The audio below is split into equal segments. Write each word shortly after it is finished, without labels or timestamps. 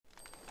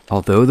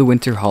Although the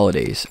winter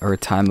holidays are a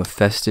time of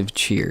festive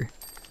cheer,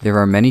 there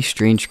are many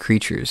strange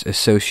creatures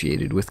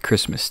associated with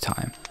Christmas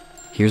time.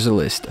 Here's a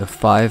list of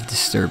 5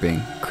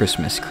 disturbing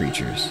Christmas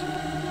creatures.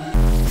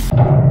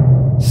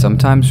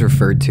 Sometimes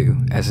referred to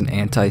as an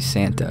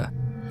anti-Santa,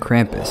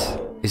 Krampus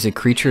is a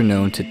creature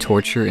known to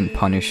torture and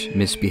punish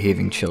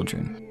misbehaving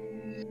children.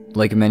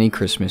 Like many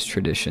Christmas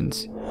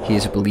traditions, he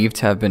is believed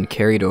to have been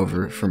carried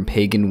over from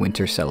pagan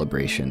winter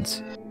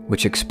celebrations,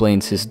 which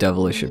explains his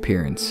devilish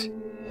appearance.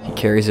 He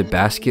carries a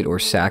basket or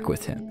sack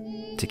with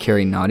him to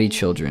carry naughty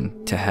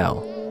children to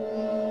hell.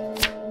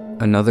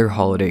 Another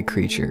holiday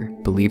creature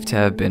believed to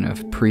have been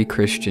of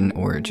pre-Christian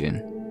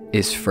origin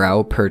is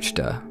Frau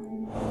Perchta.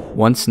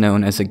 Once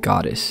known as a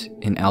goddess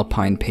in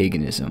Alpine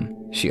paganism,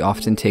 she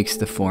often takes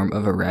the form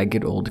of a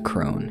ragged old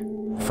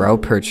crone. Frau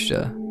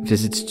Perchta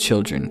visits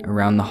children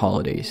around the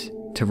holidays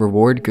to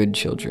reward good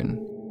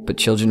children, but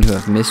children who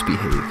have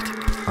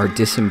misbehaved are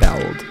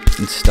disemboweled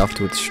and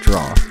stuffed with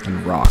straw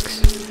and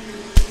rocks.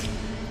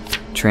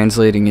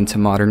 Translating into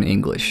modern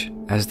English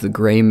as the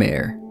Grey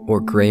Mare or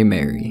Grey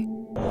Mary,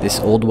 this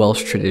Old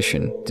Welsh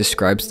tradition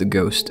describes the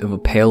ghost of a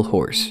pale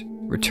horse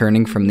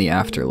returning from the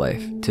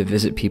afterlife to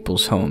visit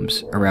people's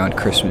homes around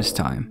Christmas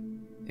time.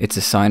 It's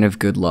a sign of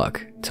good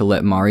luck to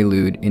let Mari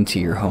Lwyd into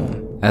your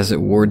home, as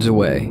it wards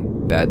away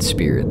bad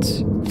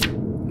spirits.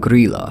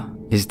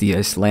 Grýla is the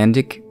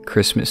Icelandic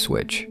Christmas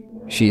witch.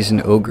 She is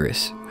an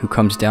ogress who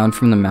comes down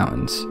from the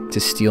mountains to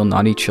steal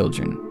naughty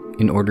children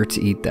in order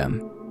to eat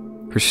them.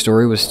 Her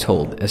story was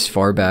told as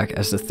far back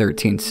as the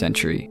 13th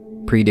century,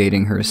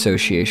 predating her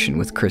association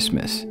with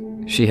Christmas.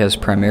 She has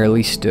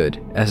primarily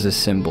stood as a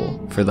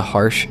symbol for the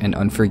harsh and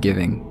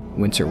unforgiving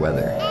winter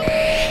weather.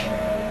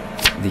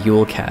 The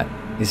Yule Cat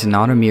is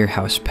not a mere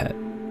house pet.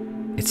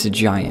 It's a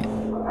giant,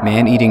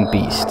 man-eating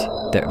beast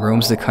that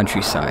roams the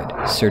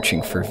countryside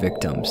searching for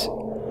victims.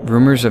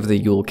 Rumors of the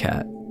Yule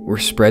Cat were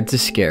spread to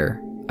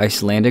scare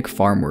Icelandic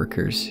farm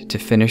workers to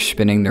finish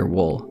spinning their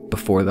wool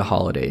before the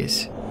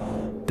holidays.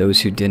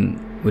 Those who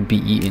didn't would be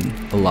eaten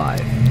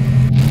alive.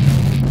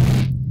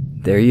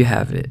 There you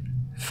have it,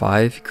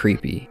 5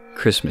 creepy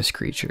Christmas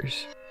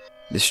creatures.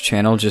 This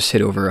channel just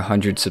hit over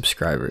 100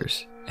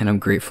 subscribers, and I'm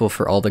grateful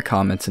for all the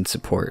comments and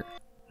support.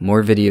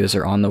 More videos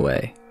are on the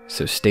way,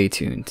 so stay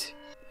tuned.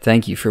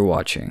 Thank you for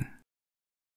watching.